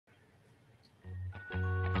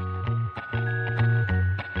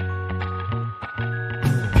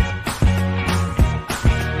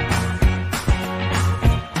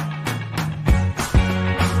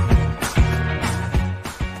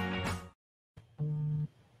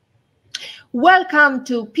Welcome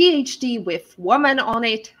to PhD with Woman on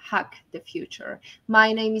It, Hack the Future.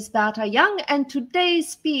 My name is Beata Young, and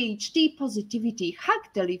today's PhD Positivity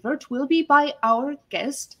Hack delivered will be by our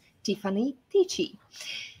guest, Tiffany Tichy.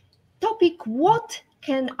 Topic: What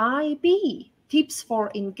can I be? Tips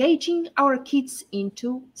for engaging our kids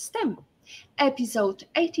into STEM. Episode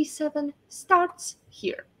 87 starts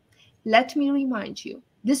here. Let me remind you,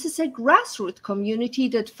 this is a grassroots community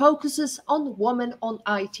that focuses on women on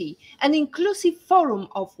IT, an inclusive forum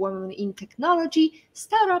of women in technology,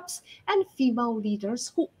 startups, and female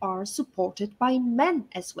leaders who are supported by men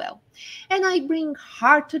as well. And I bring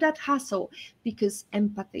heart to that hustle because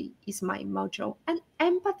empathy is my mojo, and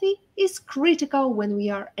empathy is critical when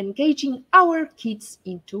we are engaging our kids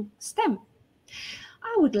into STEM.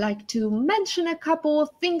 I would like to mention a couple of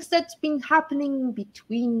things that's been happening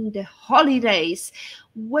between the holidays.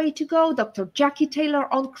 Way to go, Dr. Jackie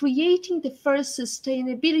Taylor, on creating the first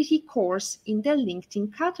sustainability course in the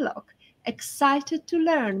LinkedIn catalog. Excited to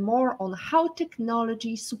learn more on how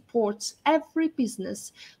technology supports every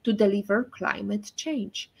business to deliver climate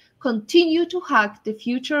change. Continue to hack the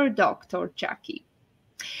future, Dr. Jackie.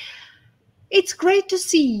 It's great to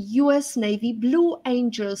see U.S. Navy Blue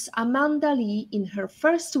Angels Amanda Lee in her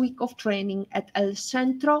first week of training at El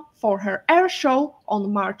Centro for her air show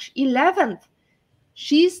on March 11th.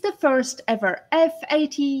 She's the first ever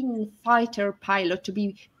F-18 fighter pilot to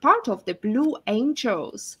be part of the Blue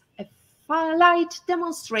Angels, a flight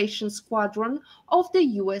demonstration squadron of the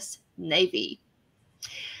U.S. Navy.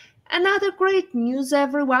 Another great news,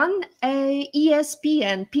 everyone.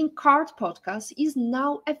 ESPN Pink Card podcast is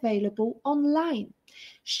now available online.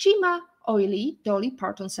 Shima Oily, Dolly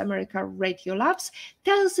Parton's America Radio Labs,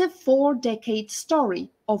 tells a 4-decade story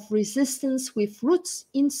of resistance with roots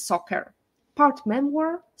in soccer. Part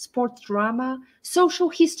memoir, sport drama, social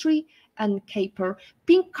history, and caper,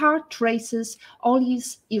 Pink Card traces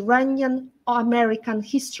Oly's Iranian-American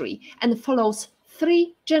history and follows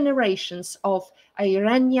 3 generations of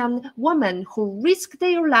Iranian women who risk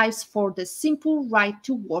their lives for the simple right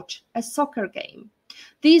to watch a soccer game.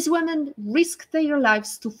 These women risk their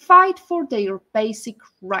lives to fight for their basic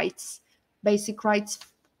rights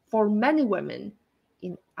for many women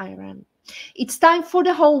in Iran. It's time for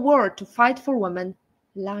the whole world to fight for women,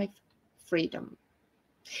 life, freedom.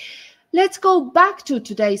 Let's go back to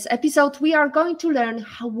today's episode. We are going to learn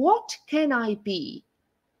what can I be?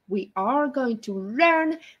 We are going to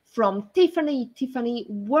learn from Tiffany. Tiffany,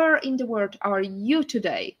 where in the world are you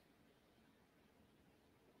today?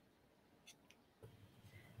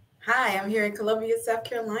 Hi, I'm here in Columbia, South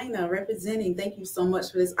Carolina, representing. Thank you so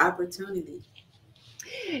much for this opportunity.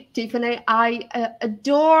 Tiffany, I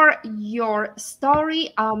adore your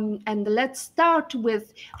story. And let's start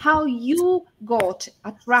with how you got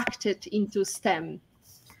attracted into STEM.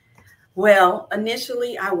 Well,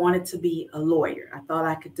 initially, I wanted to be a lawyer. I thought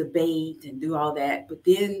I could debate and do all that. But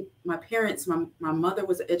then my parents, my mother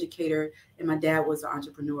was an educator and my dad was an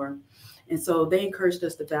entrepreneur. And so they encouraged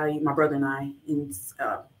us to value, my brother and I, in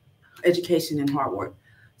education and hard work.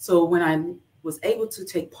 So when I was able to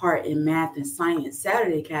take part in math and science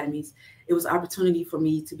Saturday academies, it was an opportunity for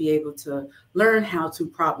me to be able to learn how to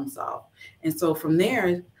problem solve. And so from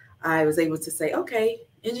there, I was able to say, okay,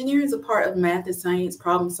 engineering is a part of math and science,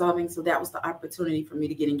 problem solving. So that was the opportunity for me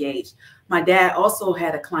to get engaged. My dad also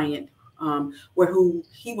had a client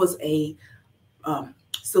he was a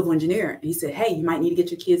civil engineer. And he said, hey, you might need to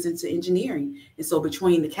get your kids into engineering. And so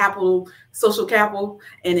between the capital, social capital,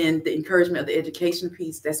 and then the encouragement of the education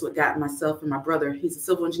piece, that's what got myself and my brother, he's a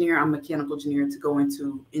civil engineer, I'm a mechanical engineer, to go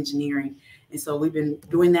into engineering. And so we've been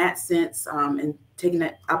doing that since and taking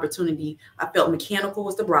that opportunity. I felt mechanical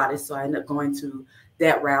was the broadest, so I ended up going to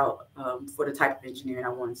that route for the type of engineering I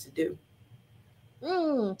wanted to do.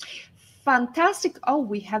 Fantastic. Oh,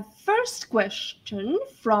 we have first question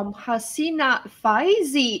from Hasina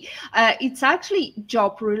Faizi. It's actually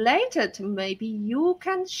job related. Maybe you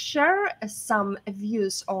can share some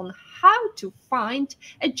views on how to find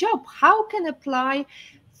a job. How can apply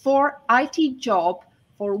for IT job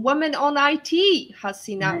for women on IT?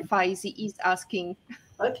 Hasina Faizi is asking.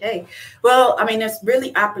 Okay. Well, I mean, there's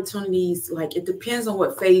really opportunities. Like, it depends on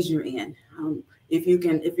what phase you're in. If you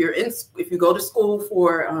go to school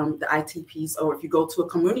for the IT piece, or if you go to a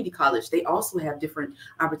community college, they also have different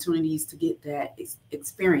opportunities to get that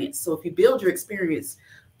experience. So if you build your experience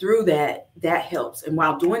through that, that helps. And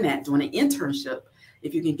while doing that, doing an internship,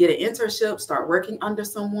 if you can get an internship, start working under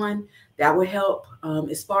someone, that would help.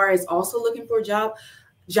 As far as also looking for a job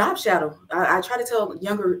shadow. I try to tell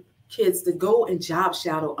younger kids to go and job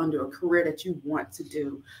shadow under a career that you want to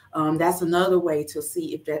do. That's another way to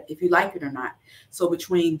see if you like it or not. So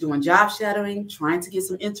between doing job shadowing, trying to get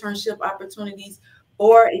some internship opportunities,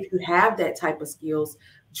 or if you have that type of skills,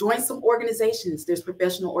 join some organizations. There's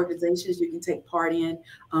professional organizations you can take part in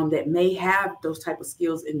that may have those type of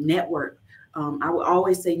skills and network. I would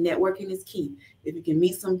always say networking is key. If you can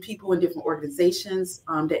meet some people in different organizations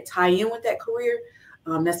that tie in with that career,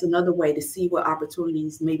 that's another way to see what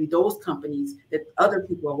opportunities maybe those companies that other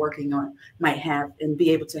people are working on might have, and be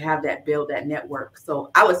able to have that, build that network. So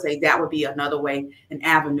I would say that would be another way, an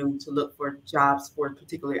avenue to look for jobs for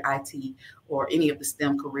particularly IT or any of the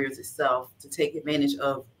STEM careers itself, to take advantage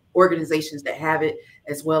of organizations that have it,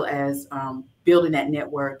 as well as building that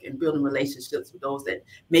network and building relationships with those that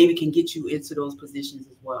maybe can get you into those positions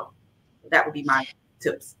as well. So that would be my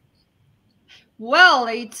tips. Well,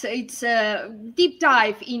 it's a deep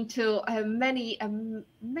dive into many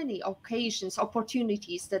occasions,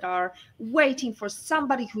 opportunities that are waiting for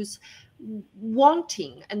somebody who's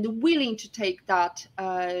wanting and willing to take that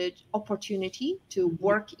opportunity to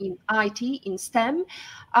work in IT, in STEM.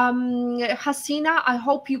 Hasina, I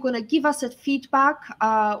hope you're going to give us a feedback,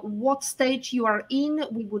 what stage you are in.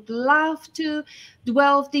 We would love to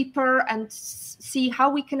delve deeper and see how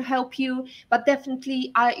we can help you. But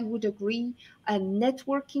definitely, I would agree,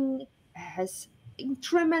 networking has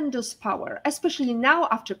tremendous power, especially now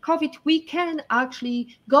after COVID. We can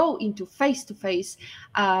actually go into face-to-face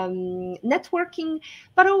networking,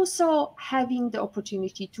 but also having the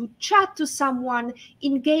opportunity to chat to someone,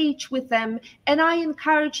 engage with them. And I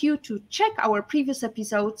encourage you to check our previous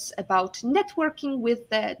episodes about networking with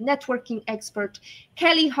the networking expert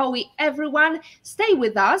Kelly Hoey. Everyone, stay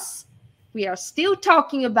with us. We are still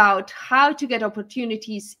talking about how to get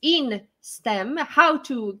opportunities in STEM, how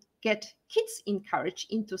to get kids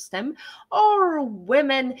encouraged into STEM, or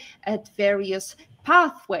women at various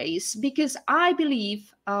pathways. Because I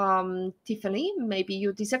believe, Tiffany, maybe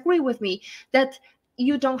you disagree with me, that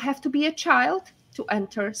you don't have to be a child to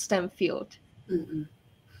enter STEM field. Mm-mm.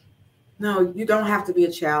 No, you don't have to be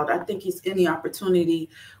a child. I think it's any opportunity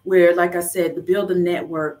where, like I said, to build a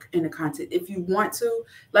network and the content. If you want to,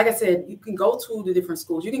 like I said, you can go to the different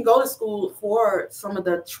schools. You can go to school for some of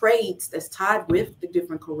the trades that's tied with the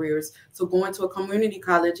different careers. So going to a community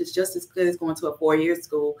college is just as good as going to a 4-year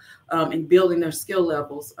school and building their skill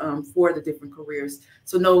levels for the different careers.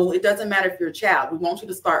 So no, it doesn't matter if you're a child. We want you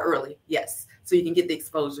to start early, yes, so you can get the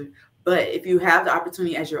exposure. But if you have the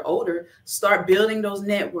opportunity as you're older, start building those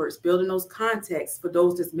networks, building those contacts for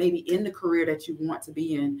those that's maybe in the career that you want to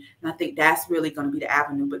be in. And I think that's really going to be the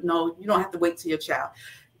avenue. But no, you don't have to wait till your child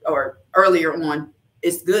or earlier on.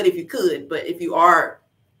 It's good if you could, but if you are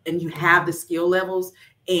and you have the skill levels.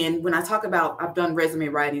 And when I talk about, I've done resume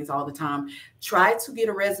writings all the time, try to get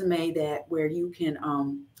a resume that where you can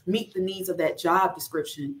meet the needs of that job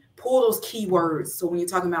description, pull those keywords. So when you're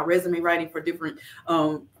talking about resume writing for different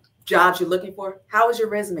jobs you're looking for, how is your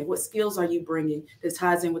resume? What skills are you bringing that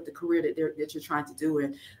ties in with the career that you're trying to do?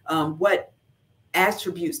 And what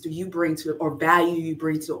attributes do you bring to, or value you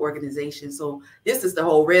bring to the organization? So this is the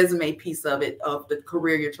whole resume piece of it, of the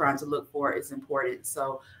career you're trying to look for, is important.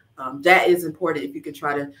 So that is important. If you can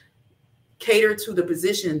try to cater to the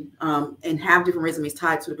position and have different resumes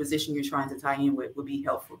tied to the position you're trying to tie in with, would be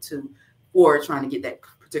helpful too, for trying to get that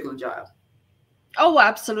particular job. Oh,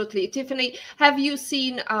 absolutely. Tiffany, have you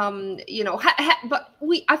seen, but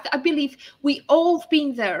I believe we all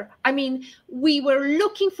been there. I mean, we were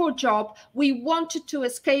looking for a job. We wanted to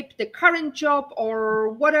escape the current job or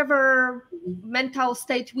whatever mental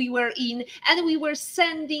state we were in. And we were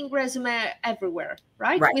sending resume everywhere,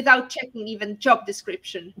 right? Without checking even job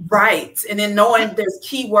description. Right. And then knowing there's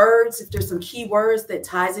keywords, if there's some keywords that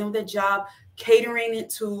ties in with the job, catering it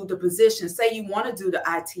to the position. Say you want to do the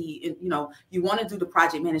IT, and you want to do the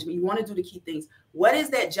project management, you want to do the key things. What is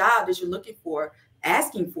that job that you're looking for,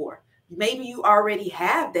 asking for? Maybe you already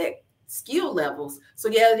have that skill levels. So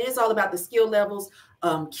yeah, it is all about the skill levels,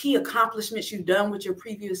 key accomplishments you've done with your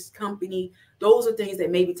previous company. Those are things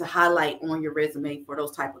that maybe to highlight on your resume for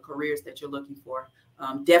those type of careers that you're looking for.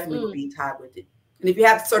 Definitely will be tied with it. And if you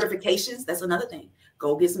have certifications, that's another thing.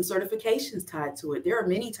 Go get some certifications tied to it. There are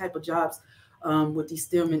many type of jobs with these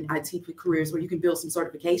STEM and IT careers where you can build some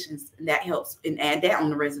certifications, and that helps, and add that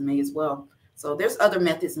on the resume as well. So there's other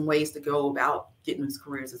methods and ways to go about getting these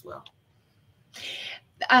careers as well.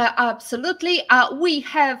 Absolutely. We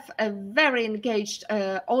have a very engaged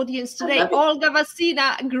audience today. Olga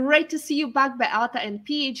Vasina, great to see you back, Beata and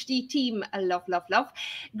PhD team. Love, love, love.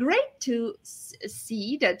 Great to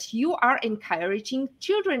see that you are encouraging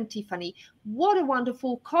children, Tiffany. What a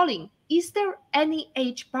wonderful calling. Is there any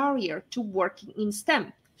age barrier to working in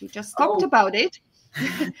STEM? We just talked about it.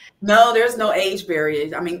 No, there's no age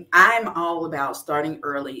barrier. I mean, I'm all about starting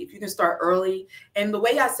early. If you can start early, and the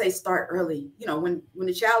way I say start early, you know, when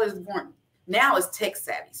the child is born, now is tech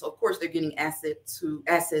savvy. So of course they're getting access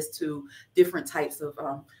to different types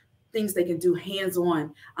of things they can do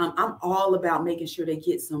hands-on. I'm all about making sure they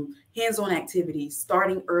get some hands-on activities,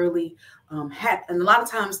 starting early. And a lot of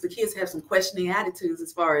times the kids have some questioning attitudes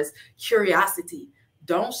as far as curiosity.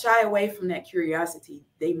 Don't shy away from that curiosity.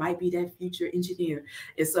 They might be that future engineer.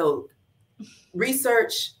 And so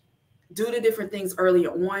research, do the different things early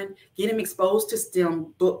on, get them exposed to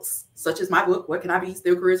STEM books, such as my book, What Can I Be?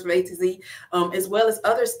 STEM Careers from A to Z, as well as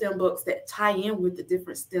other STEM books that tie in with the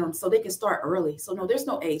different STEM so they can start early. So no, there's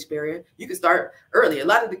no age barrier. You can start early. A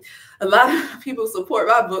lot of people support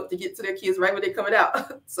my book to get to their kids right when they're coming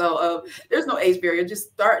out. So there's no age barrier.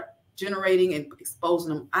 Just start generating and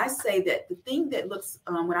exposing them. I say that the thing that looks,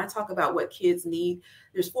 when I talk about what kids need,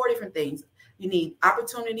 there's 4 different things. You need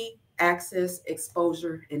opportunity, access,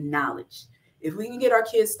 exposure, and knowledge. If we can get our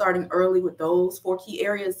kids starting early with those 4 key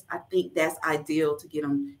areas, I think that's ideal to get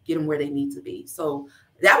them where they need to be. So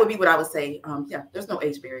that would be what I would say. Yeah, there's no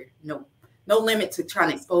age barrier. No limit to trying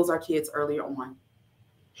to expose our kids earlier on.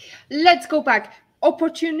 Let's go back.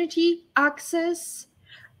 Opportunity, access,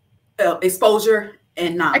 exposure,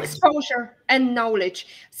 and knowledge. Exposure and knowledge.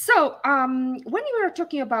 So when you are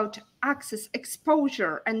talking about access,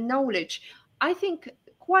 exposure, and knowledge, I think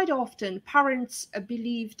quite often parents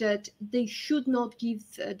believe that they should not give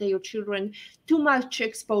their children too much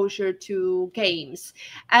exposure to games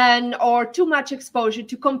or too much exposure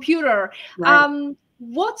to computer. Right.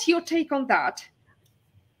 What's your take on that?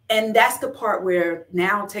 And that's the part where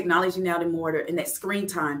now technology, now the more and that screen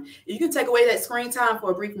time, you can take away that screen time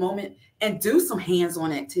for a brief moment and do some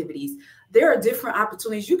hands-on activities. There are different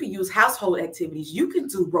opportunities. You can use household activities. You can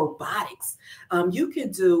do robotics. You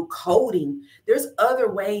can do coding. There's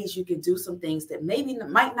other ways you can do some things that maybe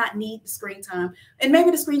might not need the screen time. And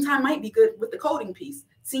maybe the screen time might be good with the coding piece,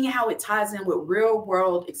 seeing how it ties in with real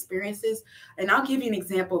world experiences. And I'll give you an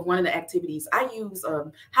example of one of the activities. I use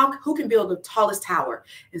who can build the tallest tower.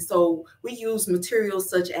 And so we use materials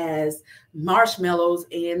such as marshmallows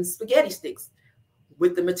and spaghetti sticks.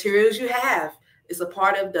 With the materials you have, it's a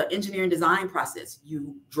part of the engineering design process.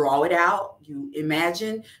 You draw it out, you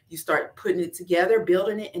imagine, you start putting it together,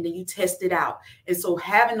 building it, and then you test it out. And so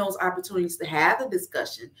having those opportunities to have a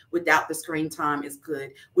discussion without the screen time is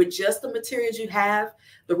good. With just the materials you have,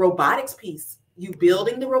 the robotics piece, you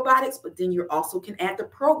building the robotics, but then you also can add the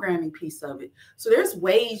programming piece of it. So there's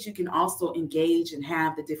ways you can also engage and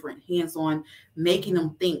have the different hands-on, making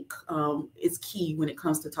them think is key when it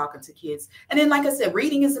comes to talking to kids. And then, like I said,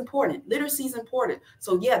 reading is important. Literacy is important.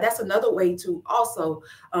 So yeah, that's another way to also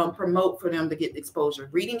promote for them to get exposure.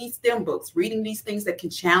 Reading these STEM books, reading these things that can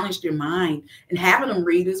challenge their mind and having them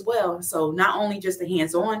read as well. So not only just the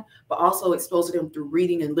hands-on, but also exposing them through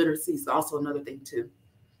reading and literacy is also another thing too.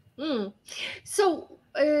 So,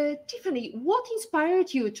 Tiffany, what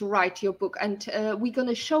inspired you to write your book? And we're going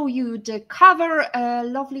to show you the cover, our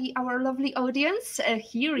lovely audience.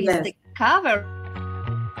 Here is the cover.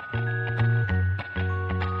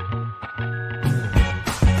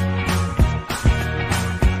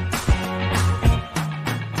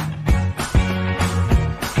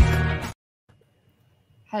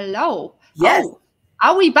 Hello. Yes. Oh.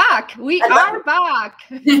 Are we back? We are back.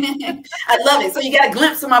 I love it. So you got a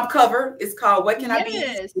glimpse of my cover. It's called What Can I Be?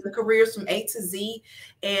 The Careers from A to Z.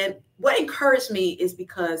 And what encouraged me is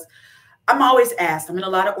because I'm always asked, I'm in a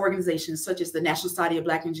lot of organizations such as the National Society of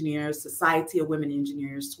Black Engineers, Society of Women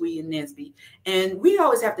Engineers, SWE and NSBE. And we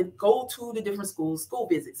always have to go to the different schools, school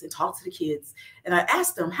visits, and talk to the kids. And I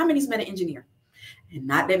asked them, how many's met an engineer? And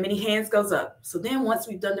not that many hands goes up. So then once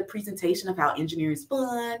we've done the presentation of how engineering is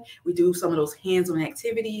fun, we do some of those hands-on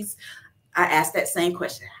activities, I asked that same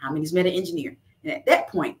question, how many's met an engineer? And at that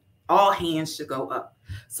point, all hands should go up.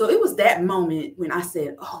 So it was that moment when I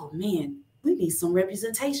said, oh man, we need some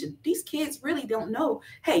representation. These kids really don't know,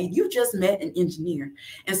 hey, you just met an engineer.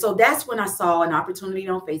 And so that's when I saw an opportunity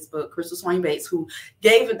on Facebook, Crystal Swain Bates, who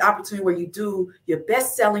gave an opportunity where you do your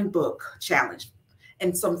best-selling book challenge.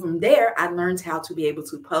 And so from there, I learned how to be able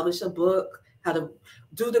to publish a book, how to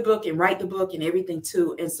do the book and write the book and everything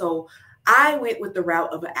too. And so I went with the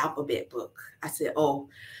route of an alphabet book. I said, oh,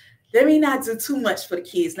 let me not do too much for the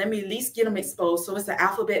kids. Let me at least get them exposed. So it's an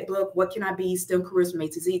alphabet book. What can I be? STEM careers from A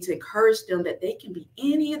to Z, to encourage them that they can be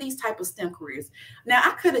any of these type of STEM careers. Now,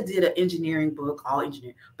 I could have did an engineering book, all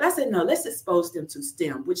engineering, but I said, no, let's expose them to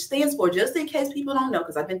STEM, which stands for, just in case people don't know,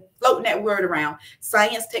 because I've been floating that word around,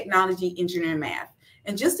 science, technology, engineering, math.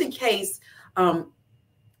 And just in case,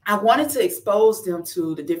 I wanted to expose them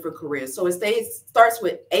to the different careers. So it starts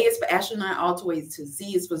with A is for astronaut, all the way to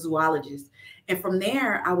Z is for zoologist. And from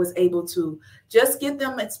there, I was able to just get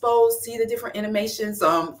them exposed, see the different animations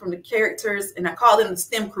from the characters. And I call them the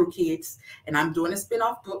STEM crew kids. And I'm doing a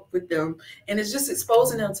spin-off book with them. And it's just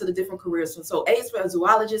exposing them to the different careers. So A is for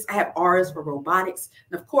zoologist. I have R is for robotics.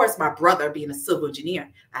 And of course, my brother being a civil engineer,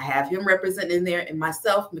 I have him represented in there, and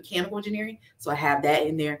myself, mechanical engineering. So I have that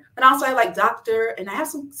in there. But also I like doctor, and I have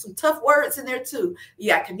some tough words in there too.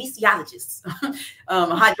 Yeah, kinesiologist, a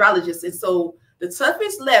hydrologist. And so the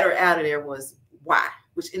toughest letter out of there was Y,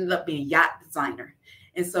 which ended up being yacht designer.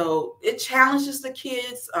 And so it challenges the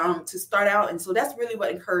kids to start out. And so that's really what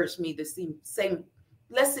encouraged me to say,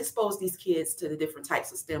 let's expose these kids to the different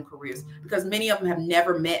types of STEM careers, because many of them have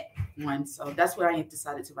never met one. So that's why I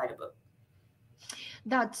decided to write a book.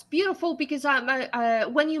 That's beautiful, because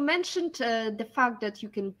when you mentioned the fact that you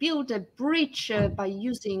can build a bridge by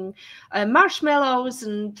using marshmallows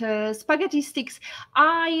and spaghetti sticks,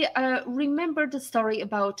 I remember the story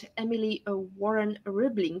about Emily Warren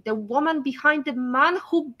Roebling, the woman behind the man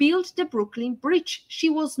who built the Brooklyn Bridge. She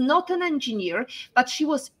was not an engineer, but she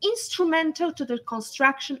was instrumental to the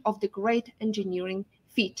construction of the great engineering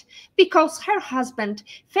feat, because her husband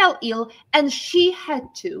fell ill and she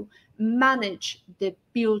had to manage the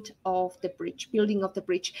building of the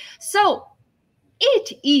bridge. So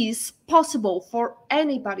it is possible for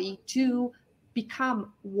anybody to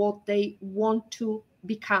become what they want to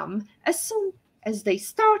become. As soon as they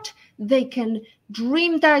start, they can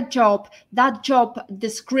dream that job. That job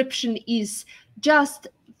description is just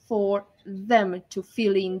for them to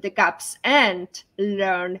fill in the gaps and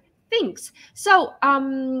learn things. So,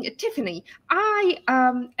 Tiffany, I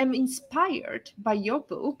am inspired by your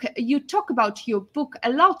book. You talk about your book a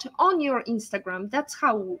lot on your Instagram. That's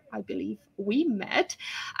how I believe we met.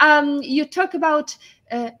 You talk about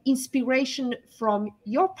inspiration from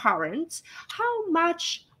your parents. How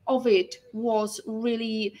much of it was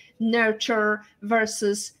really nurture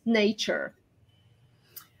versus nature?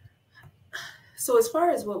 So as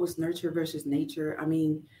far as what was nurture versus nature, I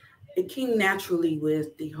mean, it came naturally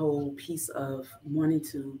with the whole piece of wanting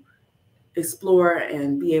to explore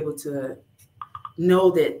and be able to know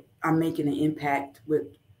that I'm making an impact with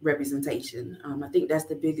representation. I think that's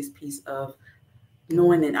the biggest piece of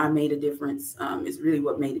knowing that I made a difference is really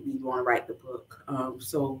what made me want to write the book.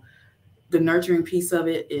 So the nurturing piece of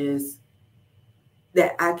it is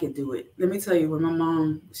that I could do it. Let me tell you, when my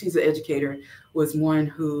mom, she's an educator, was one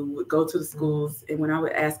who would go to the schools, and when I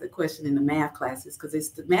would ask a question in the math classes, because it's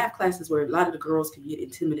the math classes where a lot of the girls can get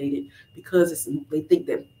intimidated because they think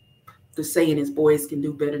that the saying is boys can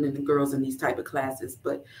do better than the girls in these type of classes.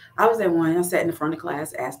 But I was that one. I sat in the front of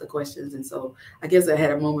class, asked the questions, and so I guess I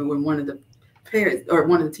had a moment when one of the parents or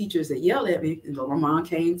one of the teachers that yelled at me, and my mom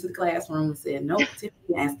came to the classroom and said, "No, Tiffany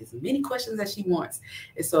can ask as many questions as she wants."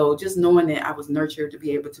 And so just knowing that I was nurtured to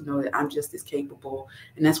be able to know that I'm just as capable,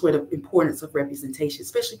 and that's where the importance of representation,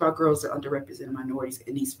 especially for our girls that are underrepresented minorities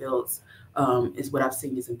in these fields, is what I've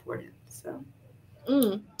seen is important. So.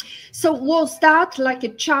 So was that like a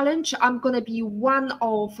challenge? I'm going to be one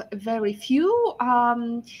of very few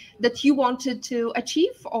that you wanted to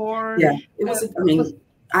achieve, or? Yeah, it was, I mean,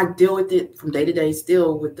 I deal with it from day to day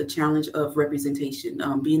still with the challenge of representation,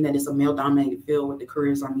 being that it's a male dominated field with the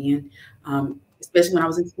careers I'm in, especially when I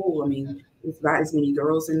was in school. I mean, there's not as many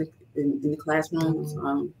girls in the classrooms,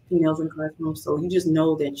 females in the classrooms. So you just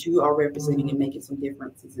know that you are representing and making some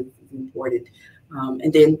differences is important.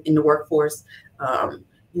 And then in the workforce, a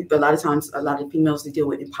lot of times, a lot of females, they deal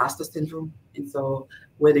with imposter syndrome. And so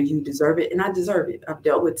whether you deserve it, and I deserve it. I've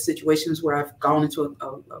dealt with situations where I've gone into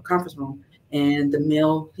a conference room and the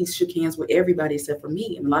male, he shook hands with everybody except for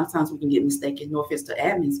me. And a lot of times we can get mistaken, no offense to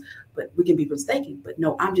admins, but we can be mistaken. But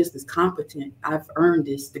no, I'm just as competent. I've earned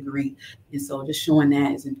this degree. And so just showing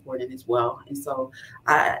that is important as well. And so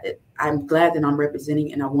I'm glad that I'm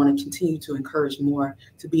representing, and I want to continue to encourage more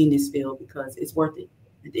to be in this field because it's worth it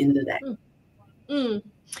at the end of the day.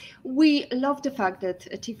 We love the fact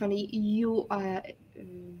that, Tiffany, you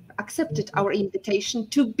accepted our invitation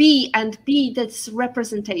to be this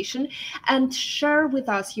representation and share with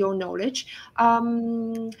us your knowledge.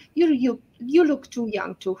 You look too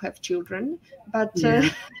young to have children, but Yeah.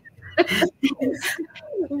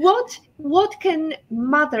 What can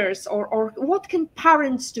mothers or what can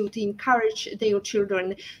parents do to encourage their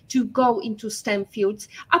children to go into STEM fields,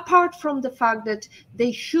 apart from the fact that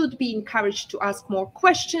they should be encouraged to ask more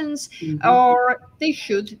questions, or they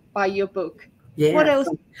should buy your book? What Yeah. else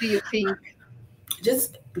do you think?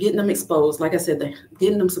 Just getting them exposed. Like I said,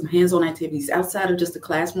 getting them some hands-on activities outside of just the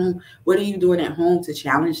classroom. What are you doing at home to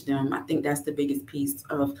challenge them? I think that's the biggest piece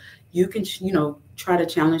of, you can, try to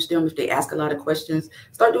challenge them. If they ask a lot of questions,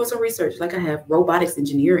 start doing some research. Like I have robotics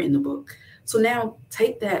engineer in the book. So now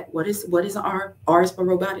take that. What is R? R is for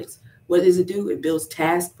robotics. What does it do? It builds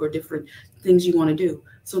tasks for different things you want to do.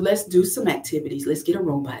 So let's do some activities. Let's get a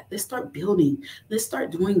robot. Let's start building. Let's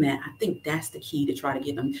start doing that. I think that's the key to try to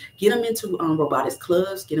get them into robotics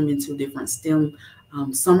clubs, get them into different STEM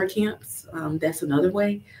summer camps. That's another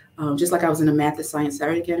way. Just like I was in a Math and Science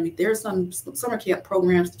Saturday Academy, there are some summer camp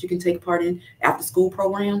programs that you can take part in, after school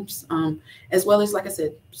programs, as well as, like I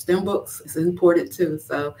said, STEM books is important too.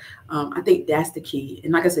 So I think that's the key.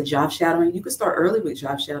 And like I said, job shadowing, you can start early with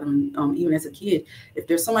job shadowing, even as a kid. If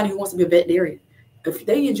there's somebody who wants to be a veterinarian, if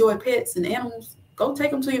they enjoy pets and animals, go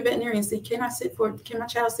take them to your veterinarian and see, can my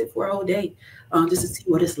child sit for a whole day, just to see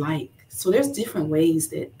what it's like. So there's different ways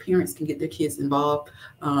that parents can get their kids involved.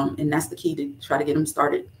 And that's the key, to try to get them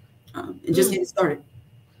started, and just get started.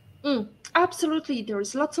 Absolutely, there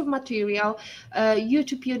is lots of material.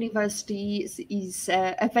 YouTube University is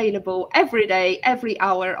available every day, every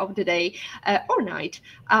hour of the day or night.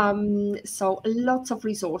 So lots of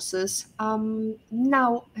resources.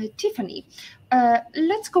 Now, Tiffany,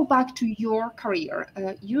 let's go back to your career.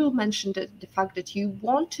 You mentioned the fact that you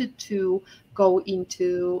wanted to go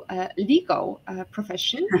into legal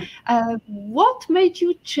profession. What made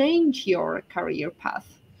you change your career path?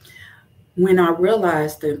 When I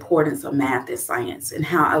realized the importance of math and science, and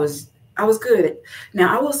how I was good at.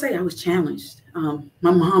 Now, I will say I was challenged.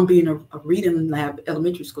 My mom, being a reading lab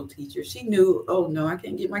elementary school teacher, she knew, oh no, I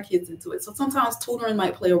can't get my kids into it. So sometimes tutoring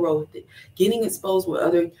might play a role with it. Getting exposed with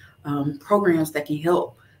other programs that can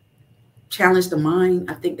help challenge the mind,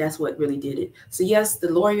 I think that's what really did it. So yes, the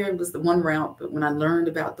lawyer was the one route, but when I learned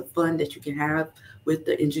about the fun that you can have with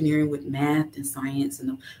the engineering, with math and science and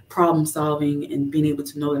the problem solving, and being able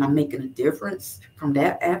to know that I'm making a difference from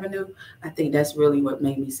that avenue, I think that's really what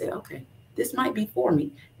made me say, okay, this might be for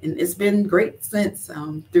me. And it's been great since,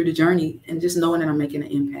 through the journey, and just knowing that I'm making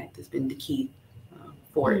an impact has been the key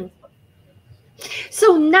for it.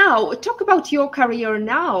 So now, talk about your career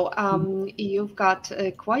now. You've got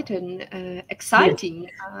quite an exciting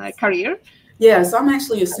career. Yeah, so I'm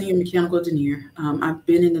actually a senior mechanical engineer. I've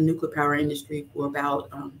been in the nuclear power industry for about,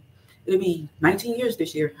 it'll be 19 years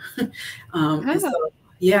this year. And so,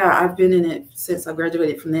 yeah, I've been in it since I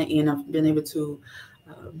graduated from that end. I've been able to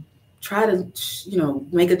try to,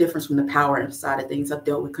 make a difference from the power side of things. I've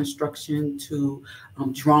dealt with construction, to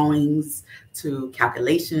drawings, to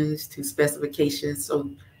calculations, to specifications.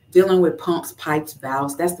 So dealing with pumps, pipes,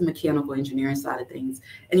 valves, that's the mechanical engineering side of things.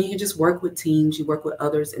 And you just work with teams, you work with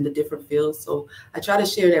others in the different fields. So I try to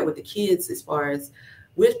share that with the kids, as far as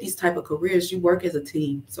with these type of careers, you work as a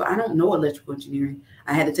team. So I don't know electrical engineering.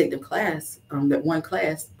 I had to take the class, that one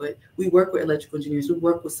class, but we work with electrical engineers, we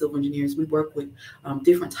work with civil engineers, we work with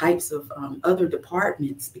different types of other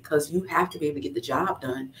departments, because you have to be able to get the job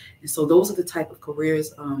done. And so those are the type of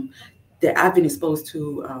careers that I've been exposed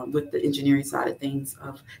to with the engineering side of things.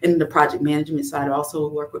 And the project management side, I also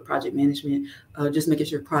work with project management, just making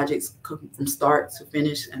sure projects come from start to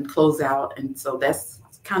finish and close out. And so that's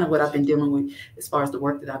kind of what I've been dealing with as far as the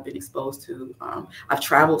work that I've been exposed to. I've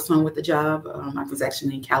traveled some with the job. I was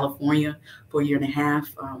actually in California for a year and a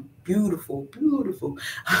half. Beautiful, beautiful.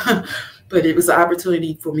 But it was an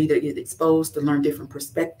opportunity for me to get exposed, to learn different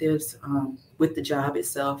perspectives with the job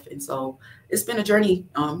itself. And so it's been a journey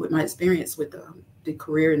with my experience with the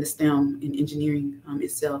career in the STEM in engineering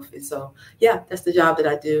itself. And so, yeah, that's the job that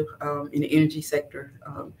I do in the energy sector.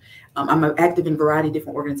 I'm active in a variety of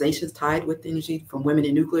different organizations tied with energy, from Women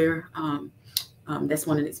in Nuclear. That's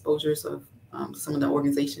one of the exposures of some of the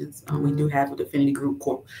organizations we do have with Affinity Group,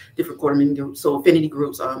 different quarterly groups. So affinity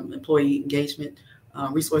groups, employee engagement,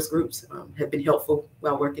 resource groups have been helpful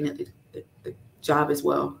while working at the job as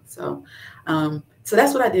well. So so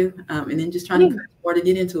that's what I do. And then just trying to encourage more to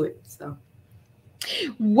get into it. So.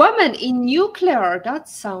 Women in Nuclear, that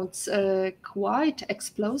sounds quite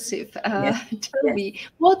explosive. Tell me,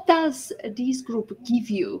 what does this group give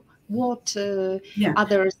you? What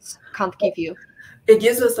others can't give you? It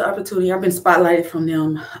gives us the opportunity. I've been spotlighted from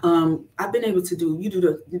them. I've been able to do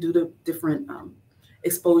the different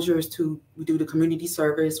exposures to, we do the community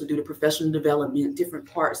service, we do the professional development, different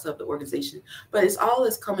parts of the organization. But it's all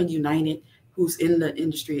is coming united, who's in the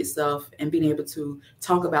industry itself, and being able to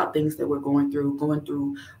talk about things that we're going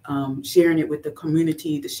through, sharing it with the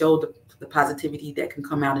community to show the positivity that can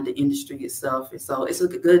come out of the industry itself. And so it's a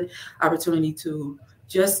good opportunity to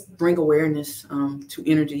just bring awareness to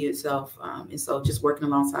energy itself. And so just working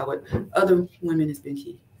alongside with other women has been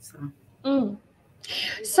key.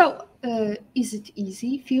 So is it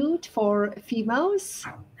easy field for females?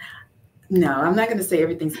 No, I'm not going to say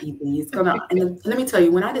everything's easy. It's gonna, and let me tell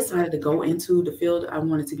you, when I decided to go into the field, I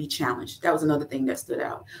wanted to be challenged. That was another thing that stood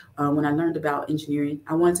out. When I learned about engineering,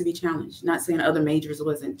 I wanted to be challenged. Not saying other majors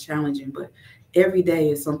wasn't challenging, but every day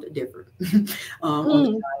is something different. On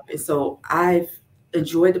the job. And so I've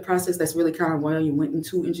enjoyed the process. That's really kind of why you went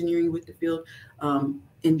into engineering with the field.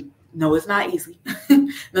 And no, it's not easy.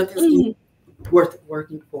 Nothing's easy. Worth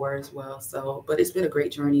working for as well. So, but it's been a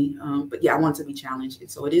great journey. But yeah, I want to be challenged.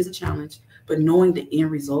 And so it is a challenge, but knowing the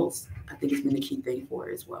end results, I think has been the key thing for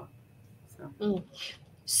it as well.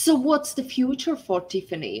 So what's the future for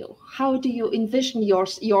Tiffany? How do you envision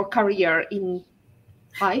your career in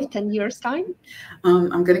 5-10 years time?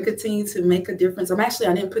 I'm going to continue to make a difference. I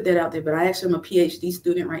didn't put that out there, but I actually am a PhD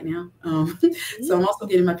student right now. So I'm also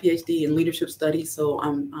getting my PhD in leadership studies. So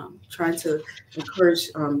I'm trying to encourage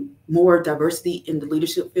more diversity in the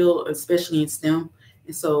leadership field, especially in STEM.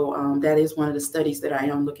 And so that is one of the studies that I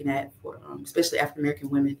am looking at for especially African-American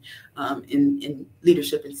women in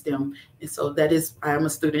leadership in STEM. And so I am a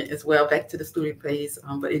student as well, back to the student phase,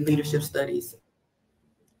 but in leadership studies.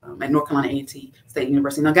 At North Carolina A&T State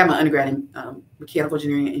University. And I got my undergrad in mechanical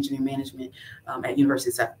engineering and engineering management at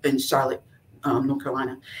University in Charlotte, North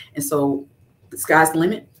Carolina. And so the sky's the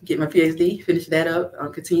limit. Get my PhD, finish that up,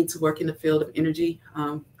 continue to work in the field of energy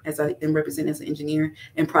as I am represented as an engineer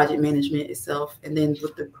and project management itself. And then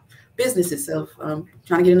with the business itself, trying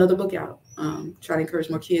to get another book out, trying to encourage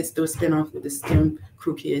more kids to do a spinoff with the STEM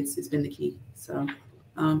crew kids has been the key. So.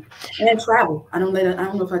 And travel. I don't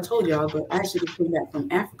know if I told y'all, but I actually came back from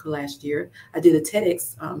Africa last year. I did a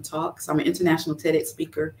TEDx talk. So I'm an international TEDx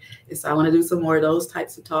speaker. And so I want to do some more of those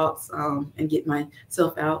types of talks and get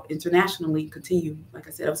myself out internationally, continue. Like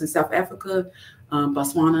I said, I was in South Africa,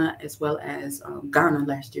 Botswana, as well as Ghana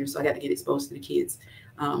last year. So I got to get exposed to the kids.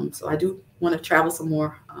 So I do want to travel some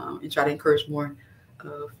more and try to encourage more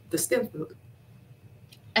of the STEM field.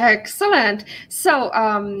 Excellent. So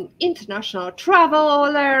international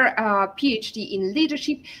traveler, PhD in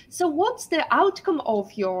leadership. So what's the outcome of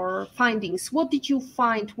your findings? What did you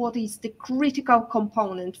find? What is the critical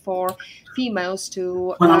component for females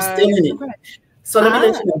to... Well, I'm still in it. So let me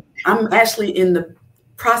let you know, I'm actually in the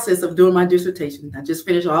process of doing my dissertation. I just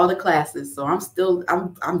finished all the classes. So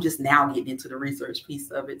I'm just now getting into the research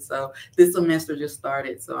piece of it. So this semester just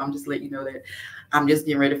started. So I'm just letting you know that I'm just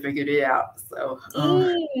getting ready to figure it out. So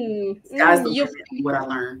guys, what I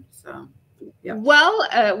learned. So yeah. Well,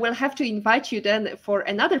 we'll have to invite you then for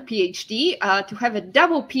another PhD to have a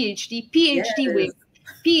double PhD with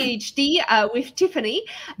PhD with Tiffany.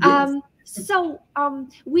 Yes. So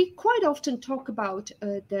we quite often talk about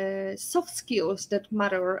the soft skills that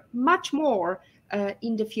matter much more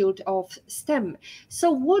in the field of STEM. So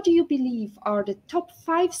what do you believe are the top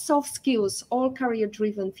 5 soft skills all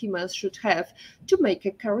career-driven females should have to make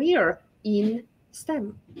a career in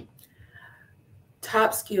STEM?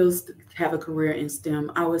 Top skills to have a career in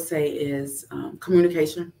STEM, I would say, is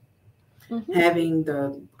communication. Having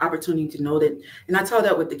the opportunity to know that, and I tell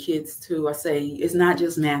that with the kids too, I say it's not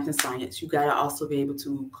just math and science. You got to also be able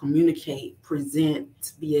to communicate,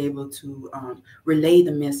 present, be able to relay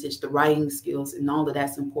the message, the writing skills, and all of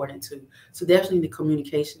that's important too. So definitely the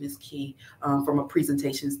communication is key from a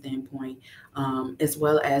presentation standpoint, as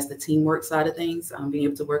well as the teamwork side of things. Being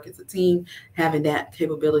able to work as a team, having that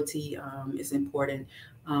capability is important.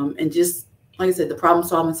 And just, like I said, the problem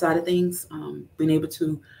solving side of things, being able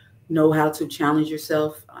to know how to challenge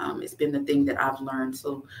yourself. It's been the thing that I've learned.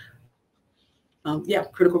 So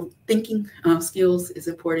critical thinking skills is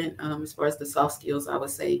important. As far as the soft skills, I would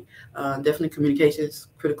say definitely communications,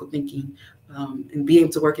 critical thinking, and being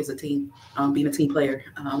able to work as a team, being a team player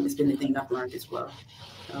has been the thing I've learned as well.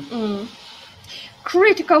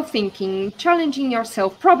 Critical thinking, challenging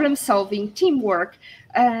yourself, problem solving, teamwork,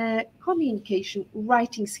 communication,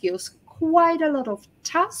 writing skills, quite a lot of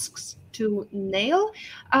tasks to nail.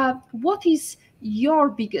 What is your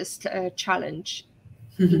biggest challenge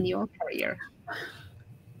in your career?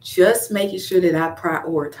 Just making sure that I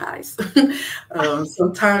prioritize.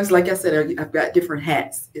 Sometimes, like I said, I've got different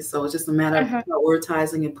hats. And so it's just a matter of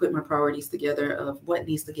prioritizing and putting my priorities together of what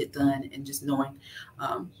needs to get done and just knowing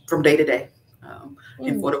from day to day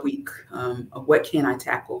and for the week of what can I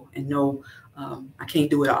tackle, and no, I can't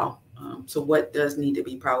do it all. So what does need to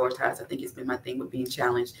be prioritized? I think it's been my thing with being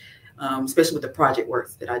challenged, especially with the project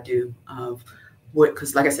works that I do.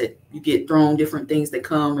 Because like I said, you get thrown different things that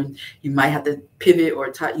come, and you might have to pivot or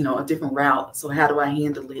a different route. So how do I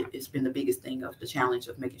handle it? It's been the biggest thing of the challenge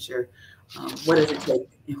of making sure what does it take,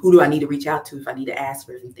 and who do I need to reach out to if I need to ask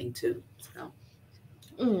for anything too.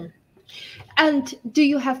 So. And do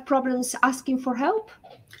you have problems asking for help?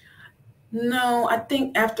 No, I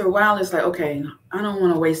think after a while, it's like, okay, I don't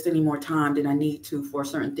want to waste any more time than I need to for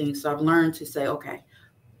certain things. So I've learned to say, okay,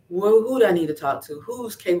 well, who do I need to talk to?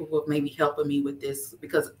 Who's capable of maybe helping me with this?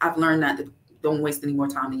 Because I've learned that don't waste any more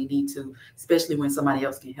time than you need to, especially when somebody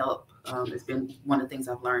else can help. It's been one of the things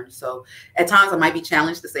I've learned. So at times I might be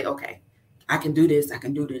challenged to say, okay, I can do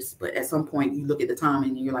this. But at some point you look at the time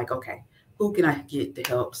and you're like, okay, who can I get to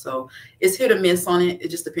help? So it's hit or miss on it. It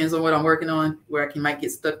just depends on what I'm working on, where I might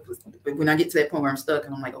get stuck. But when I get to that point where I'm stuck,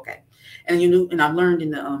 and I'm like, okay. And I've learned in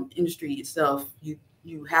the industry itself,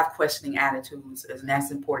 you have questioning attitudes, and that's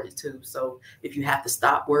important too. So if you have to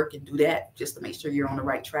stop work and do that just to make sure you're on the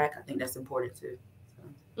right track, I think that's important too.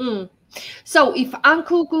 So if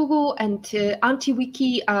Uncle Google and Auntie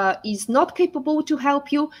Wiki is not capable to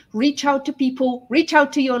help you, reach out to people, reach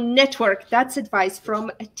out to your network. That's advice from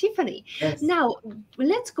Tiffany. Yes. Now,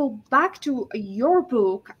 let's go back to your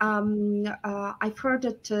book. I've heard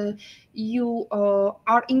that you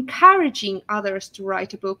are encouraging others to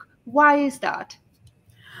write a book. Why is that?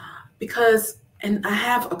 Because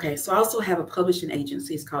so I also have a publishing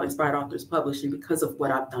agency. It's called Inspired Authors Publishing, because of what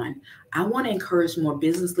I've done. I want to encourage more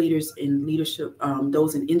business leaders and leadership,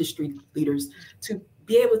 those in industry leaders, to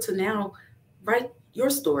be able to now write your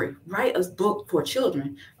story, write a book for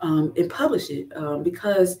children, and publish it,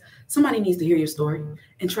 because somebody needs to hear your story,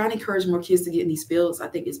 and try to encourage more kids to get in these fields. I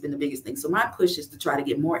think it's been the biggest thing. So my push is to try to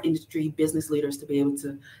get more industry business leaders to be able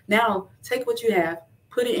to now take what you have,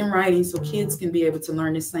 put it in writing, so kids can be able to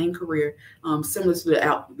learn the same career, similar to the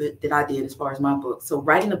outlet that I did as far as my book. So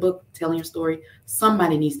writing a book, telling your story,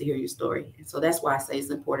 somebody needs to hear your story. And so that's why I say it's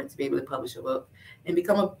important to be able to publish a book and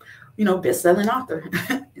become a best-selling author.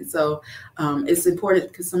 And so it's important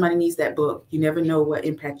because somebody needs that book. You never know what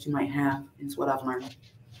impact you might have. It's what I've learned.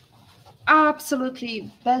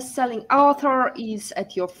 Absolutely. Best-selling author is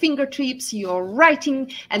at your fingertips. Your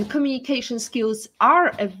writing and communication skills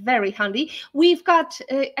are very handy. We've got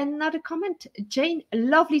another comment. Jane,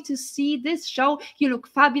 lovely to see this show. You look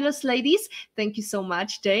fabulous, ladies. Thank you so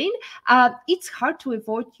much, Jane. It's hard to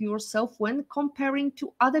avoid yourself when comparing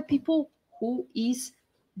to other people who is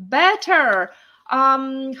better.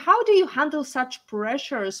 How do you handle such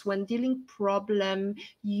pressures when dealing problem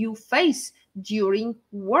you face during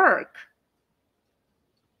work?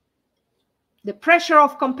 The pressure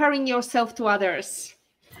of comparing yourself to others.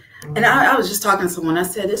 And I was just talking to someone. I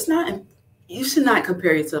said, you should not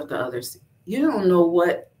compare yourself to others. You don't know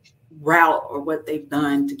what route or what they've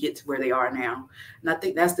done to get to where they are now. And I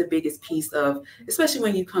think that's the biggest piece of, especially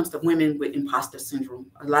when it comes to women with imposter syndrome.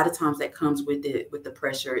 A lot of times that comes with it, with the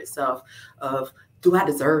pressure itself of, do I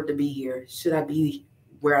deserve to be here? Should I be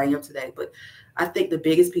where I am today? But I think the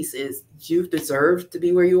biggest piece is you deserve to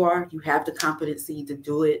be where you are. You have the competency to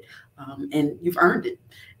do it, and you've earned it.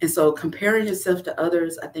 And so comparing yourself to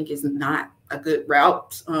others, I think, is not a good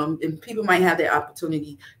route. And people might have the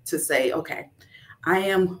opportunity to say, okay, I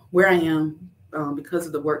am where I am because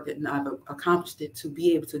of the work that I've accomplished it to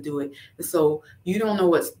be able to do it. And so you don't know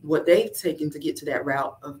what they've taken to get to that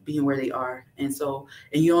route of being where they are. And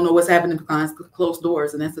you don't know what's happening behind closed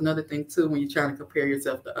doors. And that's another thing too, when you're trying to compare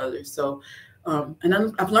yourself to others. So,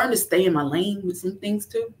 and I've learned to stay in my lane with some things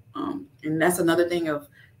too. And that's another thing of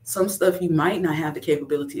some stuff you might not have the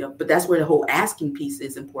capability of, but that's where the whole asking piece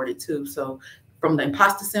is important too. So from the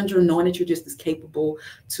imposter syndrome, knowing that you're just as capable,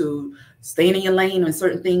 to staying in your lane on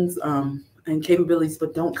certain things, and capabilities,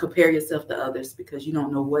 but don't compare yourself to others, because you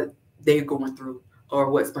don't know what they're going through or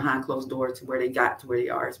what's behind closed doors to where they got to where they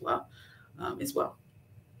are as well.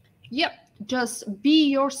 Yep. Just be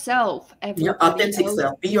yourself. Your authentic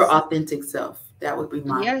self. Be your authentic self. That would be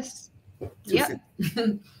mine. Yes. Yeah.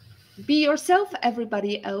 Be yourself.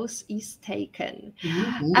 Everybody else is taken.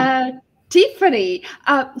 Mm-hmm. Tiffany,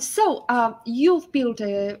 so you've built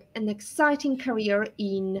an exciting career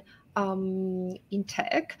in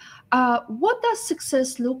tech. What does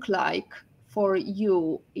success look like for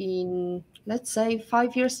you in, let's say,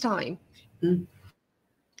 5 years' time?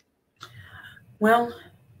 Well,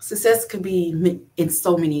 success could be in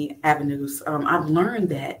so many avenues. I've learned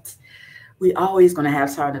that we're always going to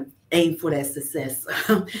have to aim for that success.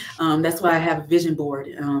 That's why I have a vision board,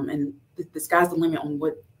 and the sky's the limit on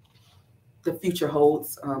what the future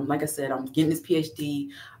holds. Like I said, I'm getting this PhD,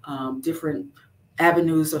 different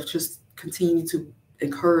avenues of just continue to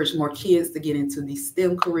encourage more kids to get into these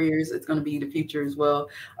STEM careers. It's going to be the future as well.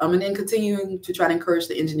 And then continuing to try to encourage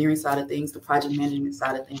the engineering side of things, the project management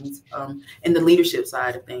side of things, and the leadership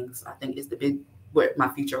side of things. I think is the big, what my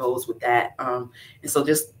future holds with that. And so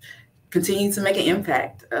just continue to make an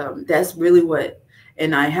impact. That's really what,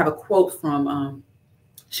 and I have a quote from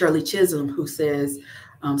Shirley Chisholm, who says,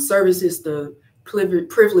 service is the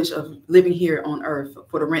privilege of living here on earth,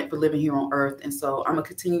 for the rent for living here on earth. And so I'm gonna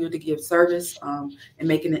continue to give service and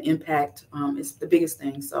making an impact. It's the biggest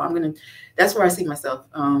thing. So that's where I see myself,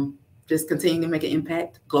 just continuing to make an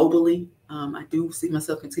impact globally. I do see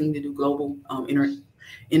myself continuing to do global,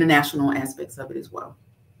 international aspects of it as well.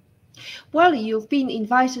 Well, you've been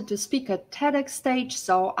invited to speak at TEDx stage,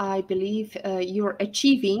 so I believe you're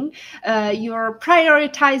achieving, you're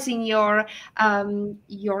prioritizing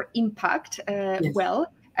your impact Yes.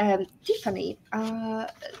 well. Tiffany,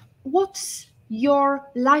 what's your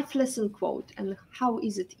life lesson quote, and how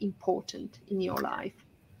is it important in your life?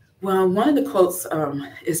 Well, one of the quotes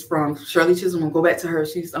is from Shirley Chisholm. We'll go back to her.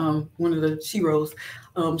 She's one of the sheroes.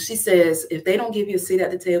 She says, if they don't give you a seat at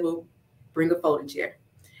the table, bring a folding chair.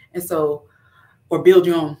 And so, or build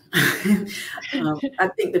your own. I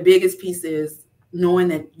think the biggest piece is knowing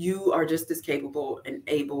that you are just as capable and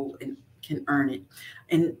able and can earn it.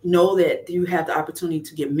 And know that you have the opportunity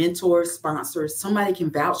to get mentors, sponsors, somebody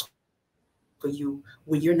can vouch for you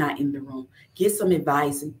when you're not in the room. Get some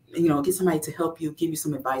advice, and get somebody to help you, give you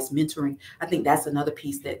some advice, mentoring. I think that's another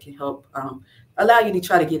piece that can help allow you to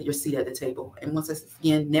try to get your seat at the table. And once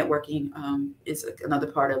again, networking is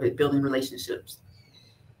another part of it, building relationships.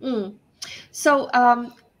 So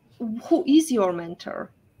who is your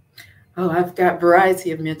mentor? Oh, I've got a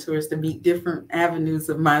variety of mentors to meet different avenues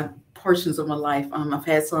of my portions of my life. I've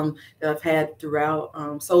had some that I've had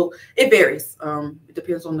throughout. So it varies. It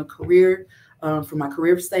depends on the career, for my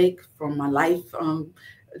career's sake, from my life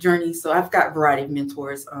journey. So I've got a variety of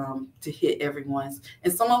mentors to hit everyone's.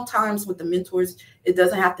 And sometimes with the mentors, it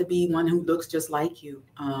doesn't have to be one who looks just like you.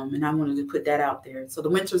 And I wanted to put that out there. So the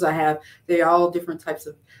mentors I have, they're all different types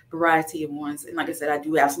of variety of ones. And like I said, I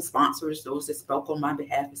do have some sponsors, those that spoke on my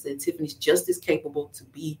behalf and said, Tiffany's just as capable to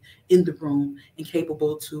be in the room and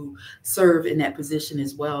capable to serve in that position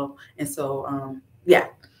as well. And so, yeah.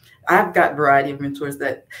 I've got a variety of mentors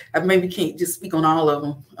that I maybe can't just speak on all of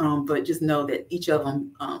them, but just know that each of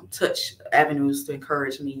them touch avenues to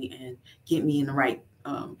encourage me and get me in the right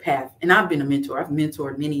path. And I've been a mentor. I've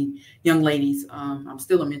mentored many young ladies. I'm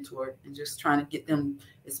still a mentor, and just trying to get them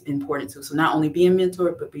is important too. So not only being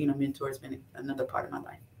mentored, but being a mentor has been another part of my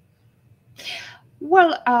life.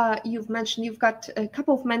 Well, you've mentioned you've got a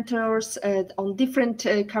couple of mentors on different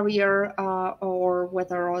career or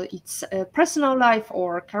whether it's a personal life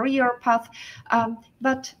or career path,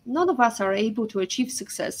 but none of us are able to achieve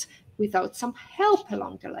success without some help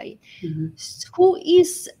along the way. Who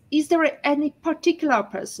is there any particular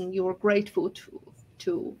person you're grateful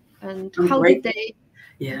to and how did they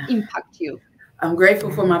impact you? I'm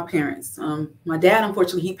grateful for my parents. My dad,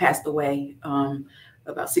 unfortunately, he passed away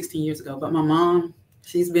about 16 years ago, but my mom,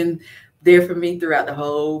 she's been there for me throughout the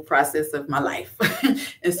whole process of my life.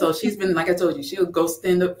 And so she's been, like I told you, she'll go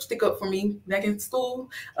stick up for me back in school,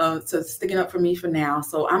 so sticking up for me for now.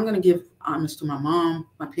 So I'm going to give homage to my mom,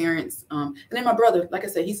 my parents, and then my brother. Like I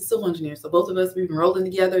said, he's a civil engineer. So both of us, we've been rolling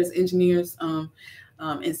together as engineers.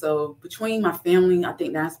 And so between my family, I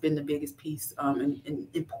think that's been the biggest piece and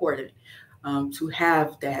important to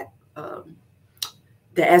have that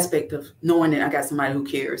the aspect of knowing that I got somebody who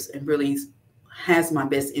cares and really has my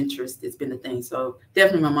best interest. It's been the thing. So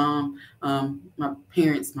definitely my mom, my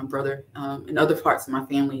parents, my brother, and other parts of my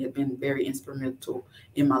family have been very instrumental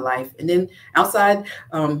in my life. And then outside,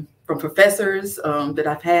 from professors that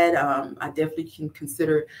I've had, I definitely can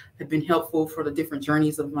consider have been helpful for the different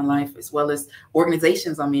journeys of my life, as well as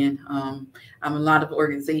organizations I'm in. I'm in a lot of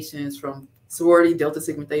organizations, from sorority, Delta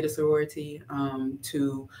Sigma Theta sorority,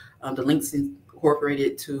 to the Links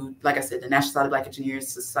Incorporated, to, like I said, the National Society of Black Engineers,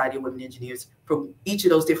 Society of Women Engineers. For each of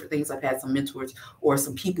those different things, I've had some mentors or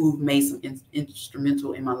some people who've made some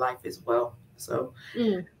instrumental in my life as well. So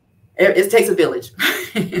it takes a village.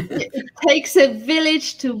 It takes a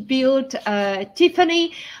village to build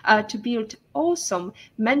Tiffany, to build awesome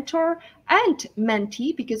mentor and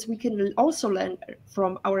mentee, because we can also learn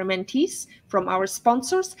from our mentees, from our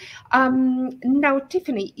sponsors. Now,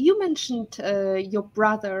 Tiffany, you mentioned your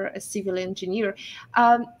brother, a civil engineer,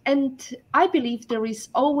 and I believe there is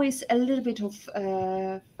always a little bit of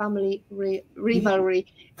family rivalry.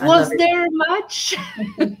 Was there much?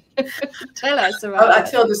 Tell us about I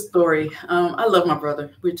that. tell this story. I love my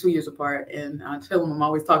brother. We're 2 years apart, and I tell him I'm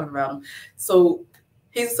always talking about him. So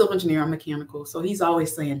he's a civil engineer. I'm mechanical. So he's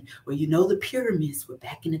always saying, well, you know, the pyramids were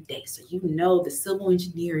back in the day. So you know the civil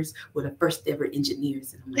engineers were the first ever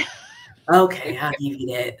engineers. And I'm like, okay, I'll give you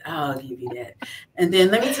that. I'll give you that. And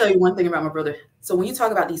then let me tell you one thing about my brother. So when you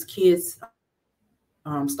talk about these kids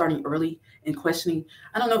starting early and questioning,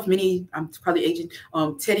 I don't know if many, I'm probably aging,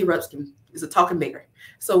 Teddy Ruxpin is a talking bear.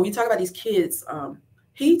 So when you talk about these kids,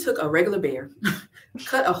 he took a regular bear,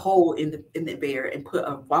 cut a hole in the bear and put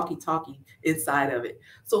a walkie-talkie inside of it.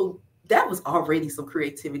 So that was already some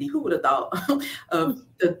creativity. Who would have thought of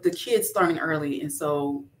the kids starting early? And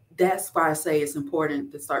so that's why I say it's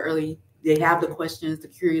important to start early. They have the questions, the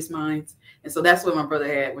curious minds. And so that's what my brother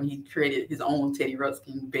had when he created his own Teddy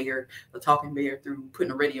Ruxpin bear, a talking bear, through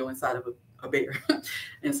putting a radio inside of a bear.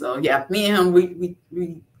 And so, yeah, me and him,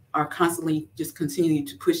 we are constantly just continuing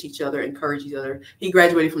to push each other, encourage each other. He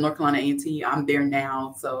graduated from North Carolina A&T. I'm there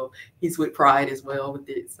now. So he's with pride as well with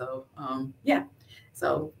it. So, yeah,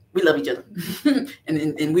 so we love each other.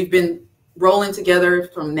 and we've been rolling together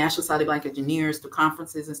from National Society of Black Engineers to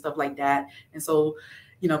conferences and stuff like that. And so,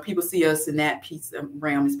 you know, people see us in that piece of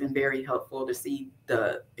realm. It's been very helpful to see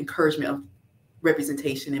the encouragement of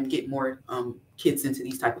representation and get more kids into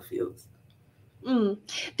these type of fields. Do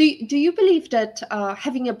you believe that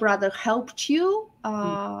having a brother helped you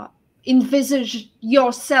envisage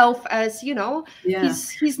yourself as, you know,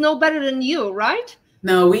 he's no better than you, right?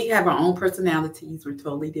 No, we have our own personalities. We're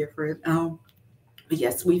totally different. But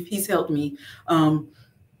yes, he's helped me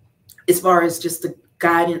as far as just the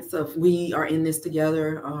guidance of we are in this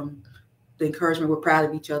together. The encouragement, we're proud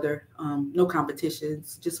of each other. No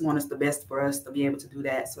competitions, just want us the best for us to be able to do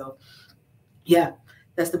that. So yeah,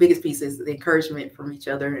 that's the biggest piece, is the encouragement from each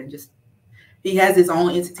other. And just, he has his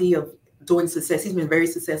own entity of doing success. He's been very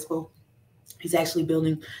successful. He's actually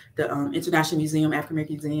building the International Museum, African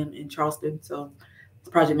American Museum in Charleston. So he's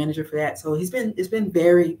the project manager for that. So it's been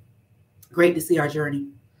very great to see our journey.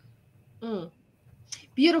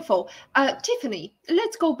 Beautiful. Tiffany,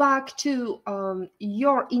 let's go back to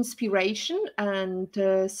your inspiration and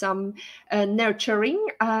some nurturing.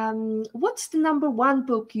 What's the #1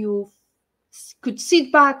 book you could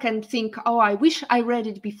sit back and think, oh, I wish I read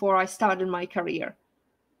it before I started my career?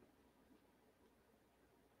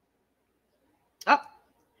 Oh,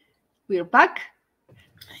 we're back.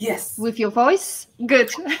 Yes. With your voice.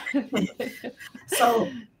 Good. So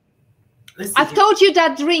I've told you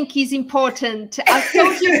that drink is important. I've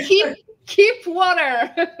told you keep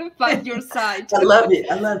water by your side. I love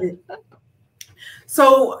it. I love it.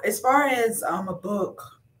 So as far as a book,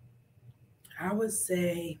 I would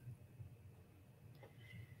say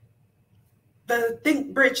the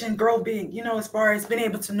Think Rich and Grow Big, you know, as far as being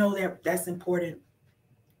able to know that's important,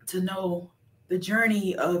 to know the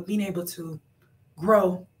journey of being able to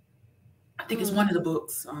grow. I think it's one of the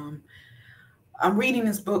books. I'm reading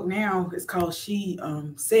this book now. It's called She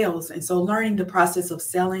Sells. And so learning the process of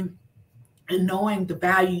selling and knowing the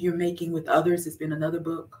value you're making with others has been another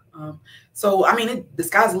book. So, I mean, the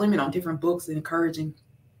sky's the limit on different books and encouraging.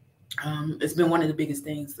 It's been one of the biggest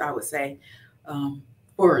things, I would say,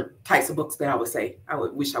 for types of books that I would say I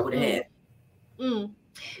wish I would have had.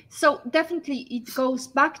 So definitely it goes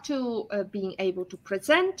back to being able to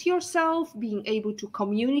present yourself, being able to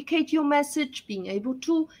communicate your message, being able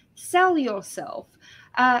to sell yourself.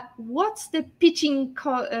 What's the pitching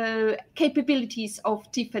capabilities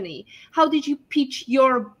of Tiffany? How did you pitch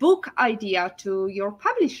your book idea to your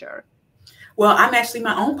publisher? Well, I'm actually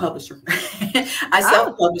my own publisher. I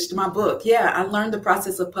self-published my book. Yeah, I learned the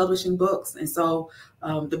process of publishing books. And so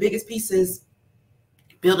the biggest piece is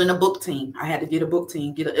building a book team. I had to get a book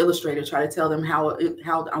team, get an illustrator, try to tell them how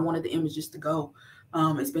I wanted the images to go.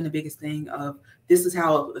 It's been the biggest thing of this is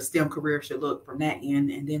how a STEM career should look from that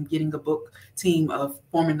end, and then getting a book team of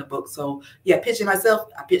forming the book. So yeah, I pitched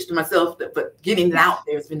to myself, but getting it out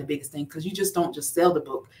there has been the biggest thing, because you just don't just sell the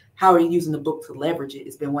book. How are you using the book to leverage it?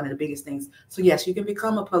 It's been one of the biggest things. So yes, you can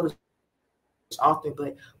become a published author,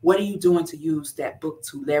 but what are you doing to use that book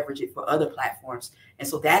to leverage it for other platforms? And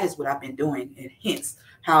so that is what I've been doing, and hence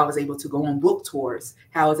how I was able to go on book tours,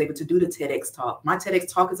 how I was able to do the TEDx talk. My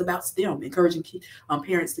TEDx talk is about STEM, encouraging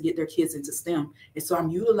parents to get their kids into STEM. And so I'm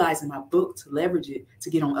utilizing my book to leverage it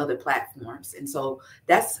to get on other platforms. And so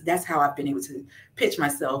that's how I've been able to pitch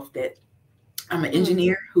myself, that I'm an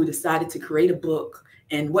engineer who decided to create a book.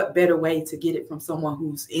 And what better way to get it from someone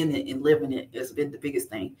who's in it and living it has been the biggest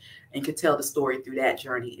thing, and could tell the story through that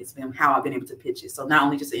journey. It's been how I've been able to pitch it. So not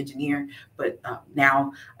only just an engineer, but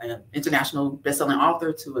now an international bestselling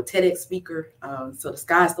author to a TEDx speaker. So the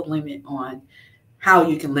sky's the limit on how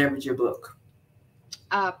you can leverage your book.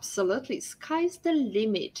 Absolutely. Sky's the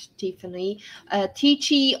limit, Tiffany.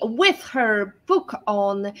 Tichy with her book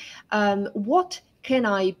on what can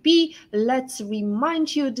I be? Let's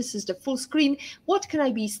remind you, this is the full screen. What can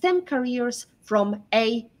I be? STEM careers from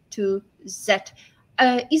A to Z.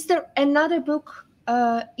 Is there another book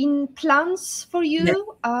in plans for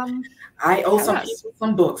you? I owe some Tell us. people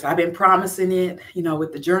some books. I've been promising it,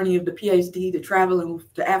 with the journey of the PhD, the traveling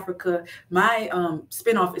to Africa. My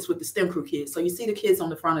spinoff is with the STEM Crew kids. So you see the kids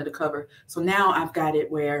on the front of the cover. So now I've got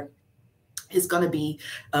it where it's going to be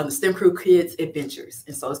the STEM Crew Kids Adventures.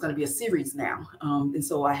 And so it's going to be a series now. And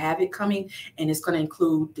so I have it coming, and it's going to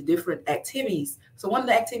include the different activities. So one of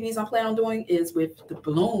the activities I plan on doing is with the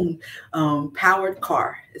balloon powered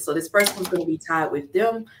car. So this first one's going to be tied with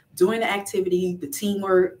them doing the activity, the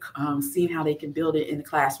teamwork, seeing how they can build it in the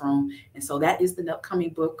classroom. And so that is the upcoming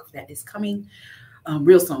book that is coming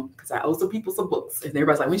real soon, because I owe some people some books. And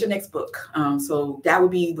everybody's like, when's your next book? So that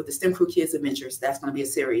would be with the STEM Crew Kids Adventures. That's going to be a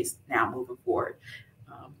series now moving forward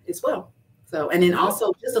as well. So, and then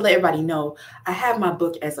also just to let everybody know, I have my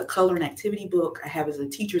book as a color and activity book. I have it as a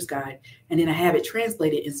teacher's guide, and then I have it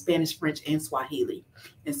translated in Spanish, French, and Swahili.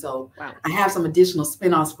 And so I have some additional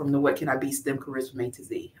spinoffs from the What Can I Be STEM Careers from A to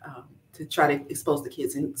Z to try to expose the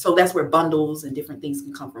kids. And so that's where bundles and different things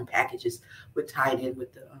can come from, packages with tied in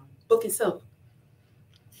with the book itself.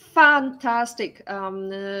 Fantastic.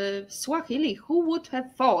 Swahili, who would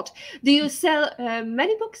have thought? Do you sell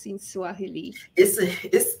many books in Swahili?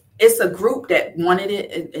 It's a group that wanted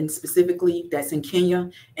it, and specifically that's in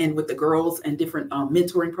Kenya, and with the girls and different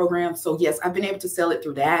mentoring programs. So yes, I've been able to sell it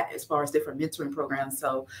through that as far as different mentoring programs.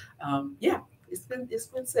 So it's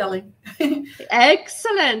been selling.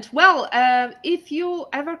 Excellent. Well, if you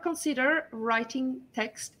ever consider writing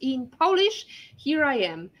text in Polish, here I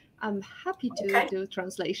am. I'm happy to do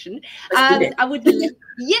translation. And I would,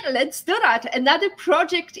 let's do that. Another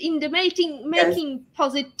project in the making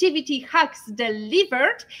positivity hacks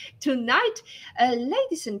delivered tonight.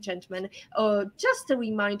 Ladies and gentlemen, just a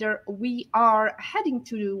reminder, we are heading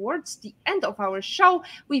towards the end of our show.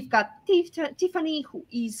 We've got Tiffany, who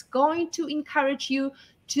is going to encourage you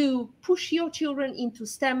to push your children into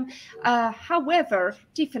STEM. However,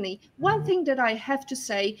 Tiffany, one thing that I have to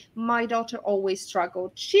say, my daughter always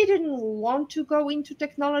struggled. She didn't want to go into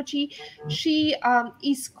technology. She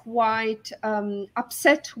is quite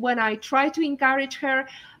upset when I try to encourage her.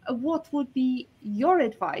 What would be your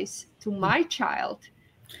advice to my child?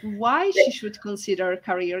 Why she should consider a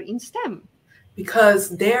career in STEM?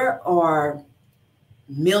 Because there are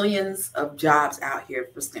millions of jobs out here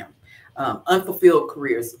for STEM. Unfulfilled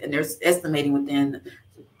careers, and there's estimating within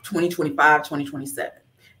 2025, 2027.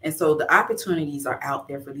 And so the opportunities are out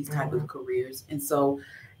there for these type of careers. And so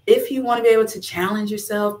if you want to be able to challenge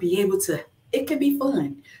yourself, it can be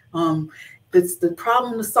fun. It's the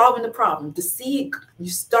problem of solving the problem, to see you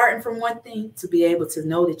starting from one thing to be able to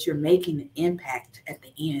know that you're making an impact at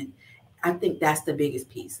the end. I think that's the biggest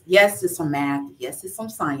piece. Yes, it's some math. Yes, it's some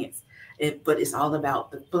science, but it's all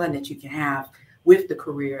about the fun that you can have with the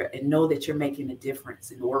career and know that you're making a difference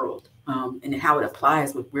in the world and how it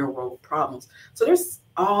applies with real world problems. So there's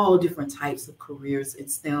all different types of careers in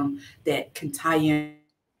STEM that can tie in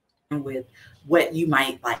with what you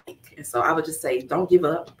might like. And so I would just say, don't give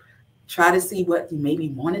up. Try to see what you maybe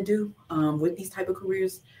want to do with these type of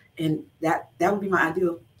careers. And that would be my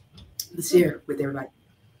ideal to share with everybody.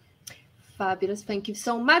 Fabulous. Thank you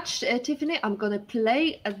so much, Tiffany. I'm going to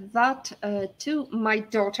play that to my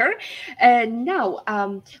daughter. Now,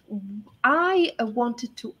 I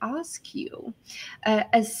wanted to ask you,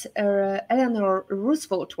 as Eleanor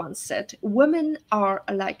Roosevelt once said, women are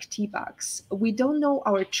like tea bags. We don't know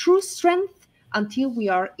our true strength until we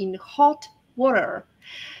are in hot water.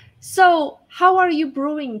 So how are you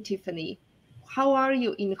brewing, Tiffany? How are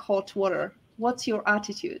you in hot water? What's your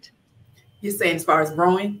attitude? You're saying as far as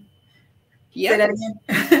growing? Yeah. Say that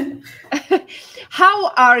again. How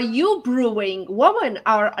are you brewing? Women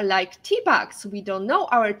are like tea bags. We don't know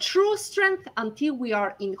our true strength until we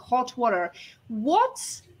are in hot water.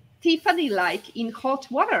 What's Tiffany like in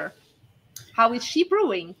hot water? How is she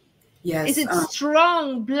brewing? Yes. Is it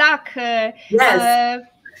strong black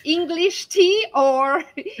English tea, or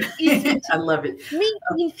is it I love it. Mint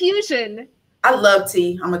infusion? I love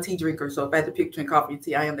tea. I'm a tea drinker. So if I had to pick between coffee and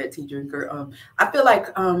tea, I am that tea drinker. I feel like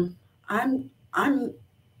I'm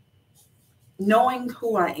knowing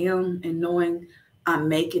who I am and knowing I'm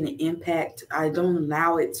making an impact. I don't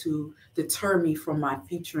allow it to deter me from my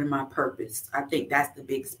future and my purpose. I think that's the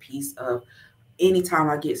biggest piece of anytime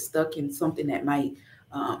I get stuck in something that might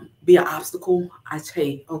be an obstacle. I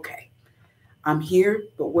say, okay, I'm here,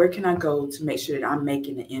 but where can I go to make sure that I'm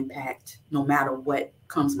making an impact no matter what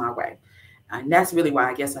comes my way? And that's really why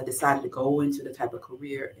I guess I decided to go into the type of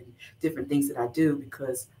career and different things that I do,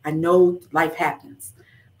 because I know life happens.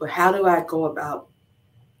 But how do I go about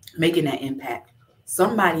making that impact?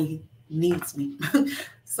 Somebody needs me.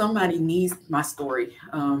 Somebody needs my story.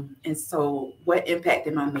 And so what impact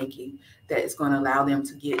am I making that is going to allow them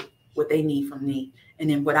to get what they need from me? And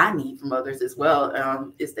then what I need from others as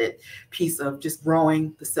well, is that piece of just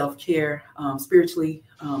growing the self-care spiritually,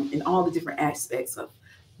 in all the different aspects of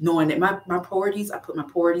knowing that my priorities, I put my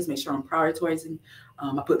priorities, make sure I'm prioritizing.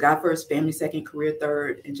 I put God first, family second, career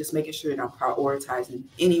third, and just making sure that I'm prioritizing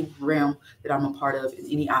any realm that I'm a part of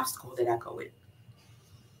and any obstacle that I go with.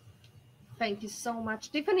 Thank you so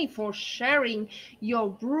much, Tiffany, for sharing your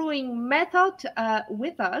brewing method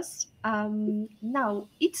with us. Now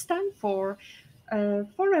it's time for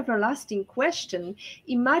everlasting question.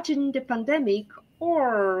 Imagine the pandemic,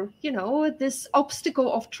 or this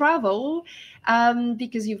obstacle of travel,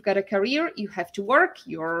 because you've got a career, you have to work,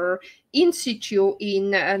 you're in situ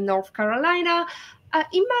in North Carolina.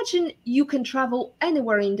 Imagine you can travel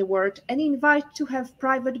anywhere in the world and invite to have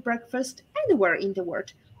private breakfast anywhere in the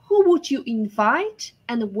world. Who would you invite,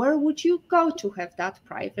 and where would you go to have that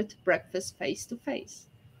private breakfast face to face?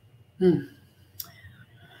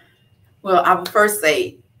 Well, I would first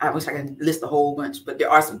say, I wish I could list a whole bunch, but there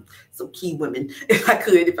are some key women, if I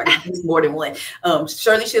could use more than one.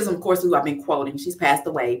 Shirley Chisholm, of course, who I've been quoting, she's passed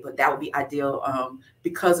away, but that would be ideal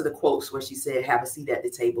because of the quotes where she said, have a seat at the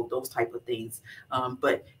table, those type of things.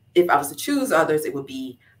 But if I was to choose others, it would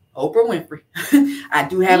be Oprah Winfrey. I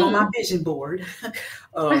do have on my vision board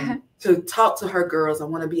to talk to her girls. I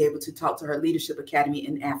want to be able to talk to her Leadership Academy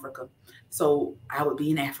in Africa. So I would be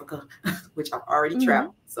in Africa, which I've already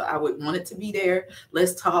traveled. So I would want it to be there.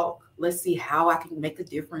 Let's talk. Let's see how I can make a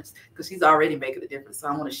difference, because she's already making a difference. So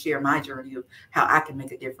I want to share my journey of how I can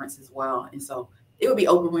make a difference as well. And so it would be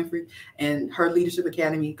Oprah Winfrey and her Leadership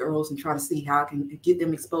Academy girls, and try to see how I can get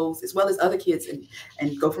them exposed as well as other kids,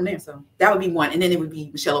 and go from there. So that would be one. And then it would be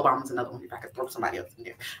Michelle Obama's another one, if I could throw somebody else in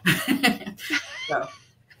there. So.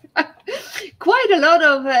 Quite a lot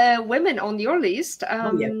of women on your list.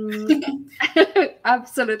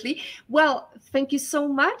 Absolutely. Well, thank you so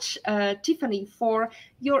much, Tiffany, for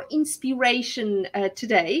your inspiration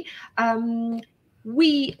today.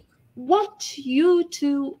 We want you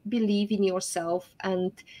to believe in yourself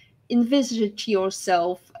and envisage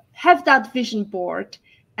yourself, have that vision board,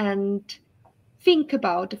 and think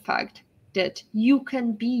about the fact that you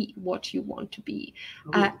can be what you want to be.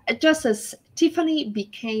 Just as Tiffany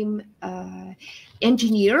became an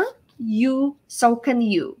engineer, so can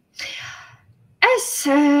you. As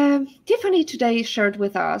Tiffany today shared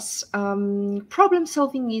with us, problem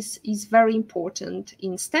solving is very important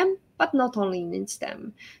in STEM, but not only in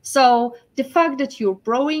STEM. So the fact that you're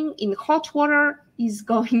brewing in hot water is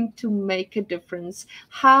going to make a difference.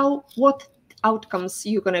 What outcomes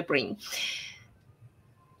you're going to bring.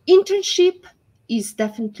 Internship is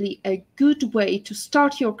definitely a good way to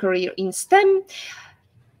start your career in STEM.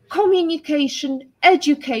 Communication,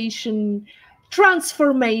 education,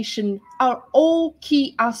 transformation are all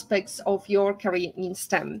key aspects of your career in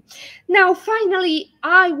STEM. Now, finally,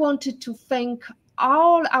 I wanted to thank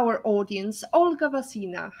all our audience, Olga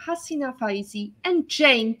Vasina, Hasina Faizi, and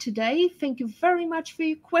Jane today. Thank you very much for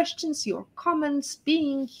your questions, your comments,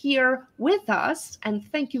 being here with us. And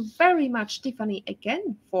thank you very much, Tiffany,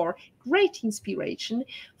 again, for great inspiration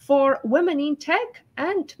for women in tech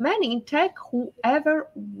and men in tech, whoever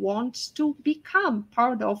wants to become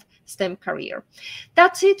part of STEM career.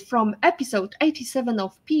 That's it from episode 87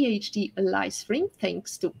 of PhD Livestream.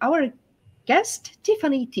 Thanks to our guest,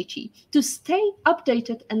 Tiffany Tichy. To stay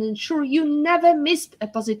updated and ensure you never missed a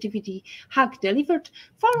positivity hack delivered,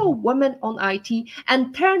 follow Women on IT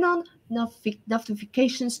and turn on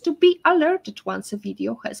notifications to be alerted once a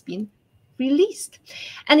video has been released.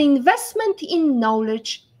 An investment in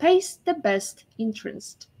knowledge pays the best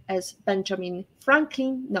interest, as Benjamin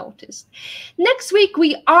Franklin noticed. Next week,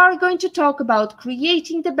 we are going to talk about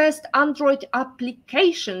creating the best Android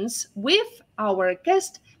applications with our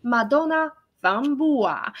guest, Madonna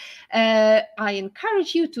Vambua. I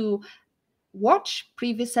encourage you to watch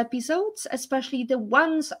previous episodes, especially the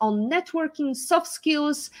ones on networking, soft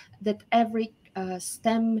skills that every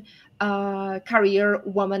STEM career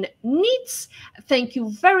woman needs. Thank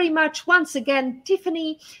you very much once again,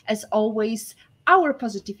 Tiffany. As always, our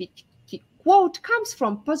positivity quote comes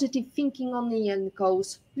from Positive Thinking Only and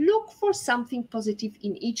goes, look for something positive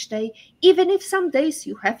in each day, even if some days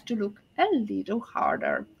you have to look a little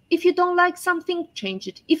harder. If you don't like something, change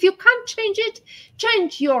it. If you can't change it,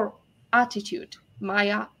 change your attitude.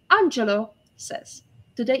 Maya Angelou says,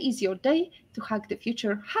 today is your day to hack the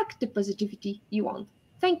future, hack the positivity you want.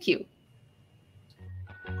 Thank you.